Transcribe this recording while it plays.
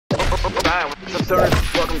Alright, what's up,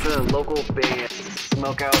 stoners? Welcome to the local band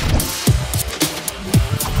Smokeout.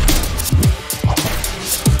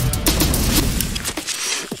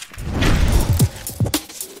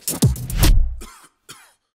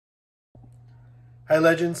 Hey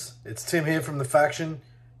legends, it's Tim here from The Faction.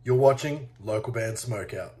 You're watching Local Band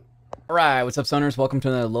Smokeout. Alright, what's up, stoners? Welcome to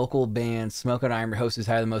another local band Smokeout. I'm your host who's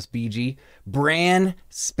higher the most, BG. Brand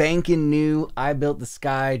spanking new I Built the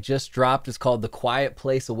Sky just dropped. It's called The Quiet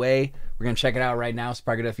Place Away. We're going to check it out right now.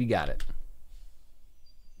 Spark it up if you got it.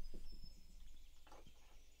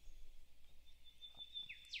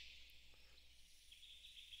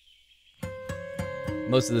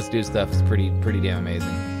 Most of this dude stuff is pretty damn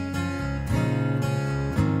amazing.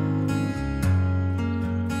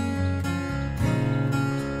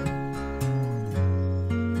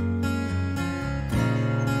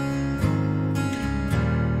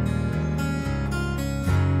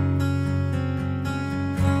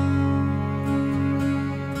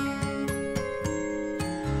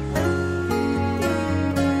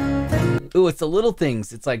 Ooh, it's the little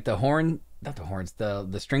things. It's like the horn, not the horns, the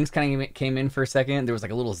strings kind of came in for a second. There was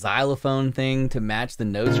like a little xylophone thing to match the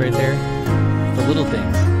notes right there. The little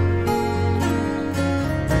things.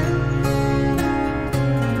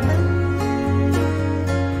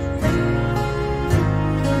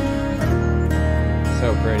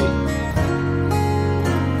 So pretty.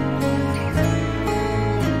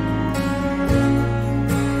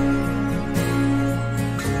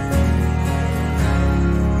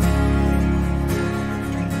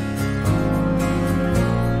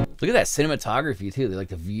 Look at that cinematography too. Like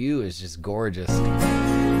the view is just gorgeous. Little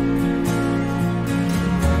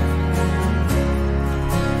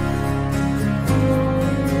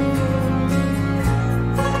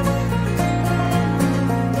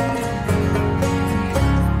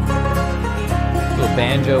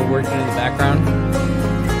banjo working in the background.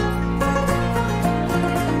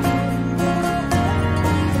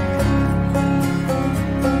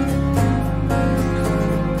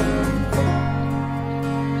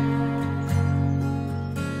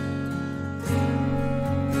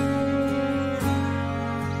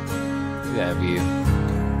 That view.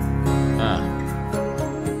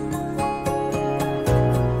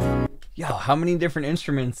 Yo, how many different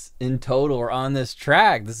instruments in total are on this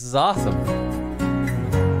track? This is awesome.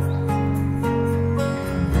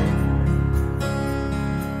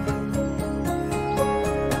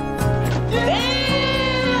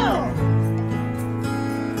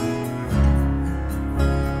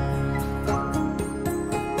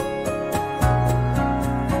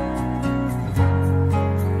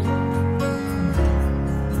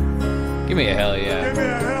 Give me a hell yeah. Give me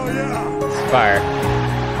a hell yeah. It's fire.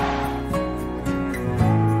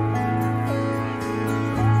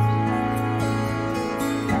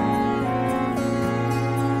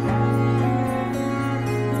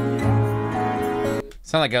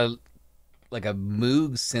 Sound like a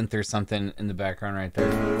Moog synth or something in the background right there.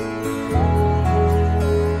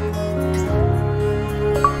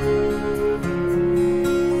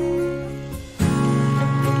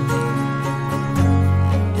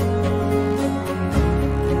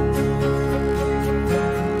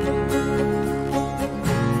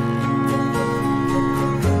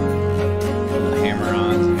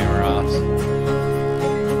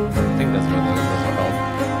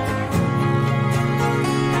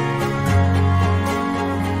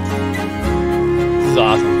 This is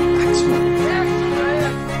awesome.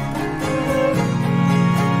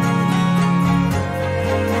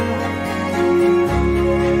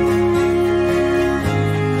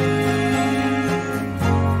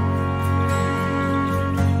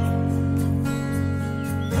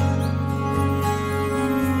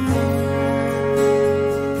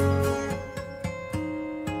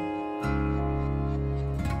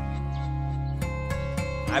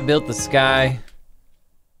 I Built the Sky.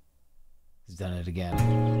 He's done it again.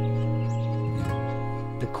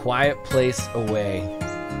 The Quiet Place Away.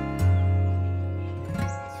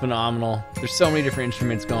 It's phenomenal. There's so many different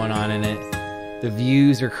instruments going on in it. The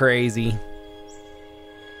views are crazy.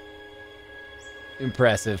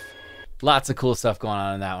 Impressive. Lots of cool stuff going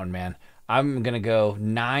on in that one, man. I'm gonna go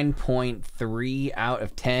 9.3 out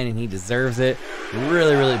of 10, and he deserves it.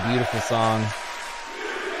 Really, really beautiful song.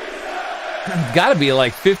 Gotta be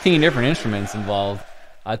like 15 different instruments involved.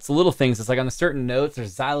 It's the little things. It's like on the certain notes,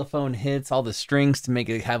 there's xylophone hits, all the strings to make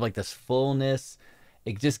it have like this fullness.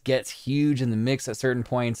 It just gets huge in the mix at certain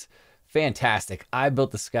points. Fantastic. I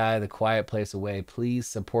Built the Sky, The Quiet Place Away. Please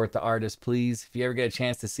support the artist, please. If you ever get a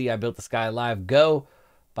chance to see I Built the Sky live, go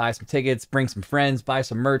buy some tickets, bring some friends, buy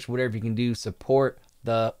some merch, whatever you can do. Support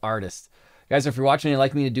the artist. Guys, if you're watching and you'd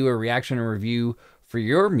like me to do a reaction or review for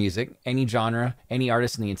your music, any genre, any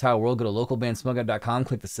artist in the entire world, go to localbandsmokeout.com,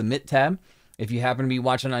 click the submit tab. If you happen to be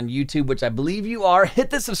watching on YouTube, which I believe you are, hit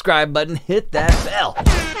the subscribe button, hit that bell.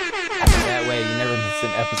 That way you never miss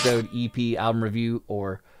an episode, EP, album review,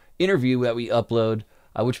 or interview that we upload,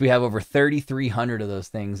 which we have over 3,300 of those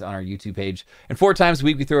things on our YouTube page. And 4 times a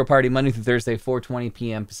week we throw a party, Monday through Thursday, 4:20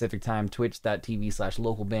 p.m. Pacific time,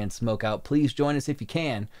 twitch.tv/localbandsmokeout. Please join us if you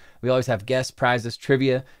can. We always have guests, prizes,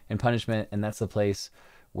 trivia, and punishment, and that's the place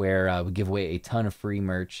where we give away a ton of free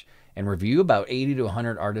merch and review about 80 to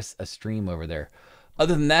 100 artists a stream over there.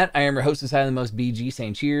 Other than that, I am your host who's having the most BG,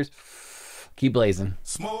 saying cheers. Keep blazing.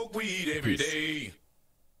 Smoke weed every day.